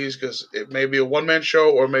guarantees because it may be a one-man show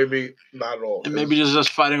or maybe not at all. And maybe just us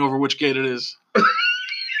fighting over which gate it is.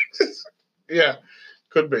 Yeah,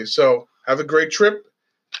 could be. So have a great trip.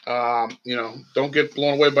 Don't get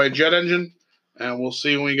blown away by a jet engine, and we'll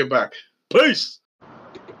see you when you get back. Peace.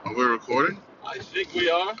 Are we recording? I think we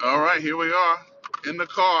are. All right, here we are in the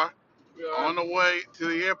car We are. on the way to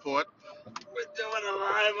the airport. We're doing a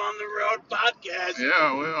live on the road podcast.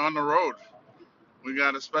 Yeah, we're on the road. We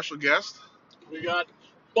got a special guest. We got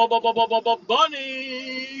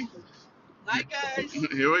Bunny. Hi guys.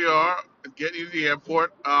 Here we are, getting you to the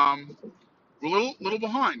airport. We're a little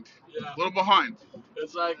behind. Yeah. A little behind.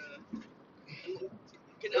 It's like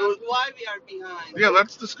Can ask why we are behind. Yeah,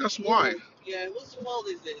 let's discuss why. Yeah, whose fault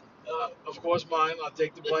is it? of course mine. I'll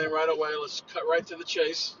take the blame right away. Let's cut right to the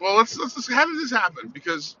chase. Well, let's how did this happen?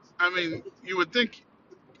 Because I mean, you would think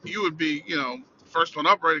you would be, first one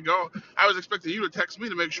up, ready to go. I was expecting you to text me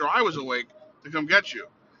to make sure I was awake to come get you.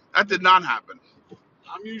 That did not happen.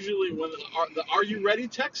 I'm usually when the "Are you ready?"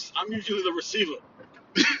 text. I'm usually the receiver.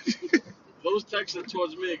 Those texts are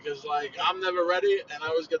towards me because I'm never ready, and I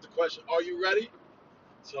always get the question, "Are you ready?"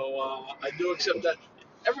 So I do accept that.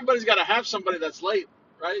 Everybody's got to have somebody that's late,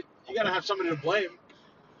 right? You got to have somebody to blame.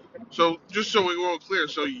 So just so we were all clear,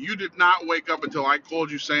 so you did not wake up until I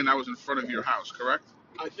called you saying I was in front of your house, correct?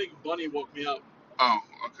 I think Bunny woke me up. Oh,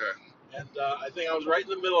 okay. And I think I was right in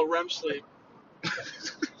the middle of REM sleep.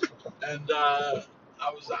 And I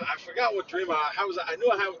forgot what dream I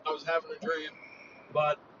knew I was having a dream,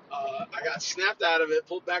 but I got snapped out of it,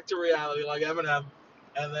 pulled back to reality like Eminem.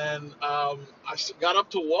 And then I got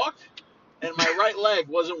up to walk, and my right leg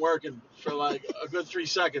wasn't working for like a good 3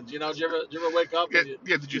 seconds. Did you ever wake up? And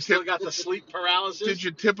Did you still got the sleep paralysis? Did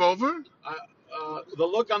you tip over? The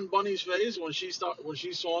look on Bunny's face when she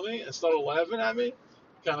saw me and started laughing at me,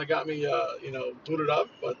 kind of got me, booted up.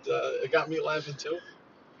 But it got me laughing too.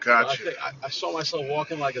 Gotcha. I think I saw myself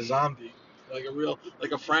walking like a zombie,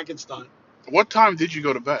 like a Frankenstein. What time did you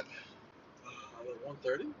go to bed?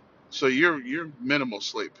 1:30. So you're minimal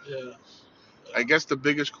sleep. Yeah. I guess the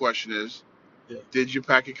biggest question is, Yeah. Did you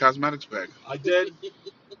pack your cosmetics bag? I did.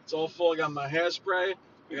 It's all full. I got my hairspray.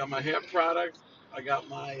 I got my hair product. I got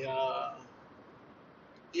my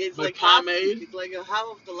It's my like pomade. It's like half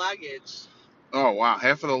of the luggage. Oh wow,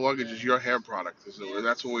 half of the luggage is your hair product.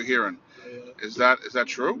 That's what we're hearing. Is that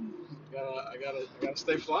true? I gotta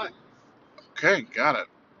stay fly. Okay, got it.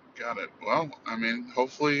 Well, I mean,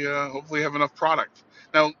 hopefully you have enough product.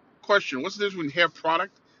 Now, question: what's the difference between hair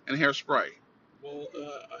product and hairspray? Well,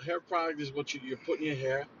 a hair product is what you put in your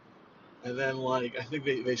hair, and then I think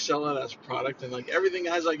they sell it as product, and everything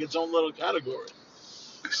has its own little category.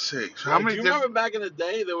 I see. So how many? Do you remember back in the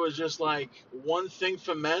day there was just one thing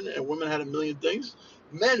for men, and women had a million things?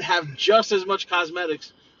 Men have just as much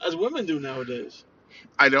cosmetics as women do nowadays.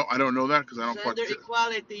 I don't know that because I don't Gender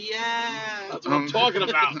equality, yeah. That's what I'm talking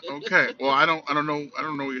about. Okay. Well, I don't know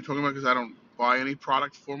what you're talking about because I don't buy any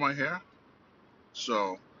product for my hair.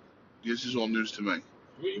 So this is all news to me.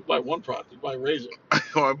 You buy one product. You buy razor.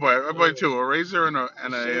 Oh, I buy two, a razor and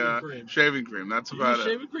a cream. shaving cream. That's You about use it.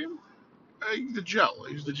 shaving cream? The gel. I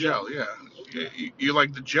use the gel. Yeah. Okay. You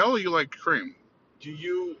like the gel or you like cream?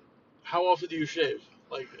 How often do you shave?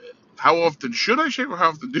 Like, how often should I shave or how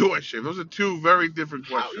often do I shave? Those are two very different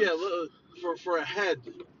questions. for a head,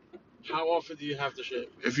 how often do you have to shave?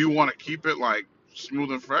 If you want to keep it like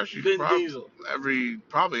smooth and fresh, you Vin Diesel.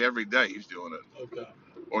 probably every day he's doing it. Okay.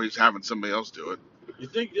 Or he's having somebody else do it. You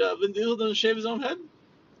think Vin Diesel doesn't shave his own head?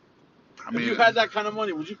 I mean, if you had that kind of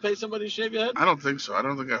money, would you pay somebody to shave your head? I don't think so. I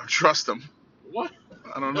don't think I would trust him. What?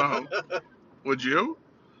 I don't know. Would you?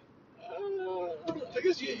 I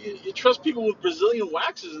guess you trust people with Brazilian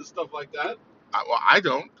waxes and stuff like that. I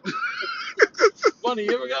don't. Bunny,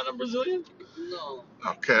 you ever gotten a Brazilian? No.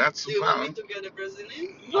 Okay, that's Do you want me to get a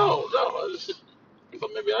Brazilian? No. I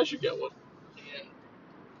thought maybe I should get one.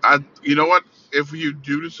 Yeah. You know what? If you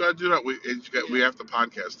do decide to do that, we have to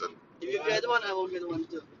podcast it. If you get one, I will get one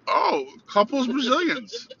too. Oh, couples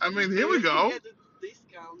Brazilians. I mean, here we go. Get a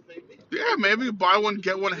discount, maybe. Yeah, maybe buy one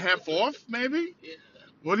get one half off. Maybe. Yeah.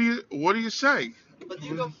 What do you say? But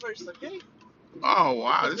you go first, okay? Oh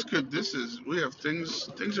wow, we have things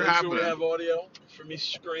are happening. Sure we have audio for me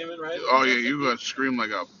screaming, right? Oh yeah, you gonna scream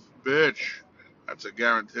like a bitch. That's a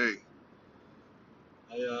guarantee.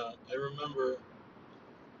 I remember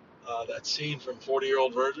that scene from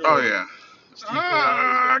 40-Year-Old Virgin. Oh yeah.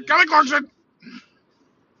 Kelly Clarkson.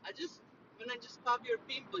 When I just pop your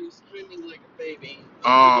pimple, you're screaming like a baby.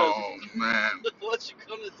 Oh man. What you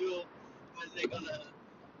gonna do when they gonna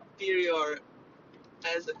tear your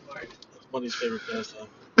acid part? That's Bunny's favorite pastime.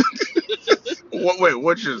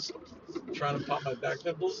 Which is? Trying to pop my back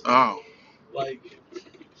pimples. Oh. Like,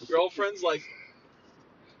 girlfriends, like,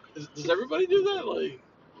 does everybody do that? Like,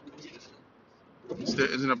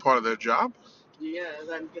 isn't it part of their job? Yeah,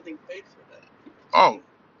 I'm getting paid for that. Oh,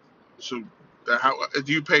 so how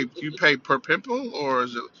do you pay? Do you pay per pimple or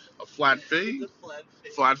is it a flat fee? It's a flat fee.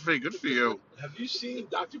 Flat fee, good for you. Have you seen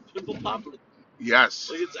Dr. Pimple Popper? Yes.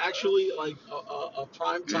 Like, it's actually like a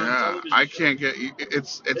prime time television I show. can't get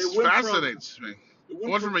it's fascinates me. It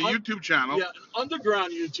went from a YouTube channel. Yeah, an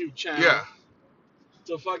underground YouTube channel. Yeah.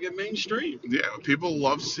 To fucking mainstream. Yeah, people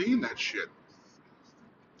love seeing that shit.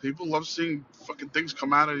 People love seeing fucking things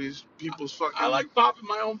come out of these people's fucking. I like popping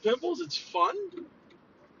my own pimples. It's fun.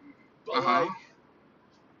 But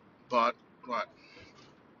But what?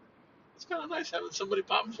 It's kind of nice having somebody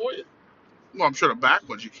popping for you. Well, I'm sure the back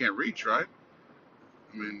ones you can't reach, right?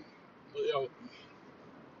 I mean. Well,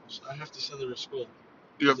 I have to send her to school.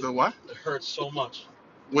 You have to what? It hurts so much.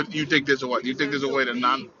 What you think there's a what? You think there's a way to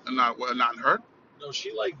not hurt? No,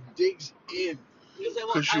 she like digs in.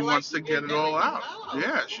 Because she wants to get it all out.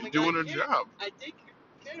 Yeah, she's doing her job. I take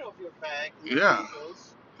care of your back. Yeah.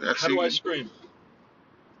 How do I scream?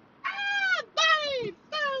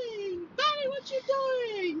 Barry, what you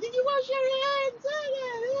doing? Did you wash your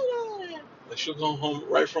hands? Like she'll go home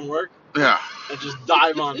right from work. Yeah. And just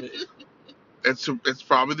dive on me. It's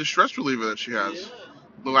probably the stress reliever that she has. Yeah.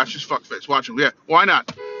 Look, that's just fuckface. Watch him. Yeah. Why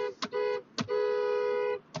not?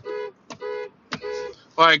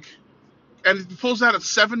 Like, and it pulls out at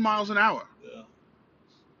 7 miles an hour. Yeah.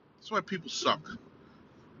 That's why people suck.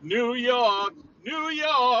 New York.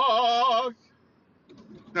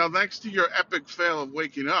 Now, thanks to your epic fail of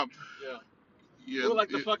waking up. Yeah. We're like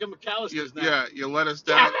the fucking McAllisters now. Yeah, you let us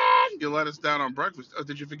down. You let us down on breakfast. Oh,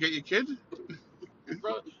 did you forget your kid?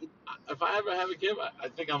 Bro, if I ever have a kid, I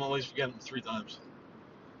think I'm always forgetting him 3 times.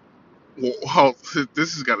 Well,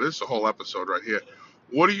 this is a whole episode right here.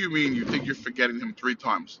 What do you mean you think you're forgetting him 3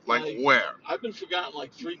 times? Like where? I've been forgotten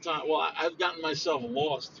like 3 times. Well, I've gotten myself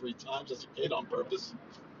lost 3 times as a kid on purpose.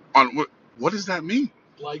 On what does that mean?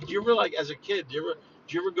 Like, do you ever, like, as a kid, do you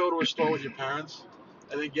ever go to a store with your parents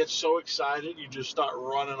and then get so excited you just start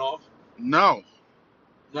running off? No.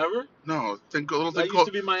 Never? No. That used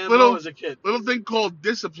to be my MO as a kid. Little thing called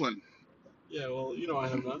discipline. Yeah, well, you know I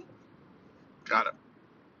have none. Got it.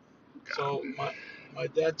 So my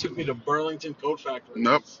dad took me to Burlington Coat Factory.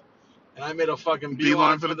 Nope. And I made a fucking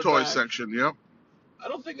beeline for the toy section. Yep. I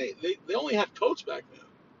don't think they only had coats back then.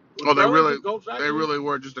 Oh, they really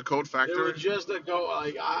were just a coat factory. They were just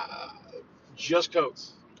just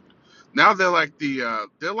coats. Now they're like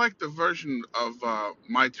the version of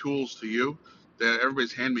My Tools to You. They're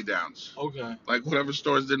everybody's hand-me-downs. Okay. Like whatever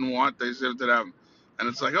stores didn't want, they sent it to them. And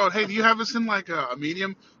it's like, oh, hey, do you have this in like a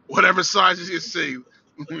medium? Whatever sizes you see.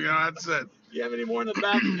 You know, that's it. Do you have any more in the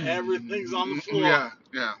back? Everything's on the floor.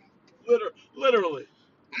 Yeah. Literally.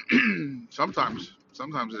 Sometimes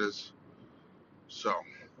it is. So.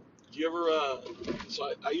 Do you ever?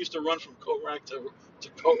 So I used to run from coat rack to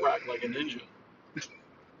coat rack like a ninja.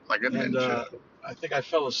 Like a And ninja. I think I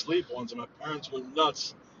fell asleep once, and my parents went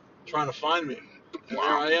nuts trying to find me. And there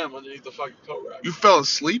I am underneath the fucking coat rack. You fell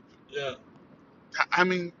asleep? Yeah. I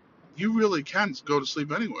mean, you really can go to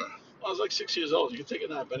sleep anywhere. I was like 6 years old. You could take a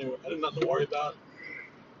nap anywhere. I had nothing to worry about.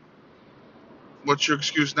 What's your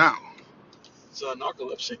excuse now? It's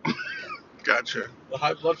narcolepsy. Gotcha. The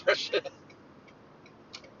high blood pressure.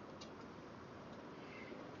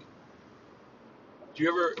 Do you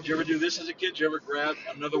ever do this as a kid? Do you ever grab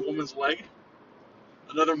another woman's leg?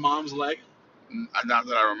 Another mom's leg? Not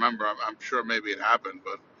that I remember. I'm sure maybe it happened,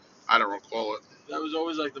 but I don't recall it. That was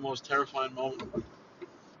always like the most terrifying moment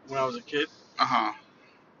when I was a kid. Uh-huh.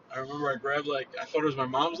 I remember I grabbed I thought it was my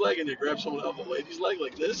mom's leg, and you grab someone else's lady's leg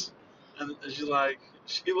like this, and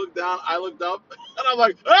she looked down, I looked up, and I'm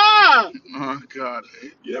like, ah! Oh, God.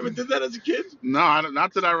 You never did that as a kid? No,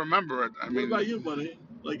 not that I remember it. What about you, buddy?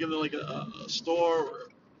 Like in a store or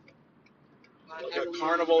like a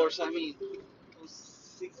carnival or something? I mean, I was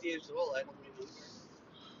 6 years old. I don't remember.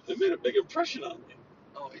 It made a big impression on me.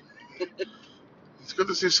 Oh, It's good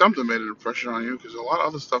to see something made an impression on you, because a lot of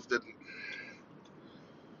other stuff didn't.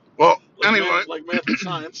 Well, anyway. Like math and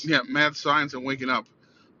science. Yeah, math, science, and waking up.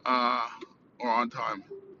 Or on time.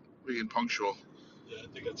 Being punctual. Yeah, I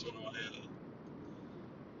think that's one of my.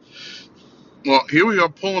 Well, here we are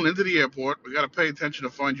pulling into the airport. We got to pay attention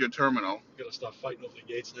to find your terminal. We gotta stop fighting over the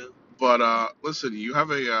gates now. But listen, you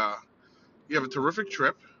have a terrific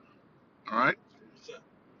trip. All right. What's that?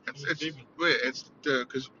 It's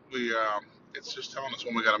because it's just telling us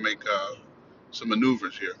when we got to make some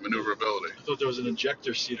maneuvers here, maneuverability. I thought there was an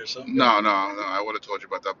ejector seat or something. No, I would have told you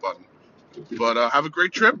about that button. But have a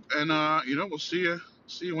great trip, and we'll see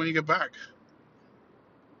you when you get back.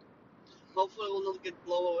 hopefully we'll not get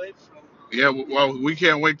blown away from. Yeah, well, we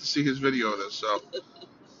can't wait to see his video of this. So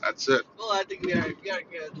that's it. Well, I think we are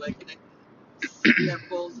good. Like we are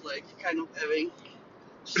both like kind of having.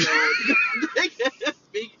 So take a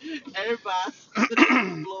big air bath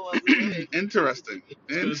blow us away. Interesting.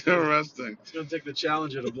 It's gonna take the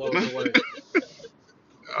Challenger to blow us away.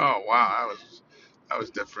 Oh wow, that was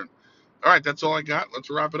different. All right, that's all I got. Let's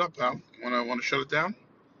wrap it up, pal. Want to shut it down?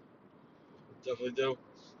 Definitely do. All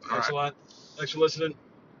Thanks right. a lot. Thanks for listening.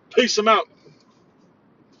 Peace. I'm out.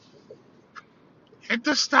 Hit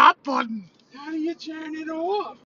the stop button. How do you turn it off?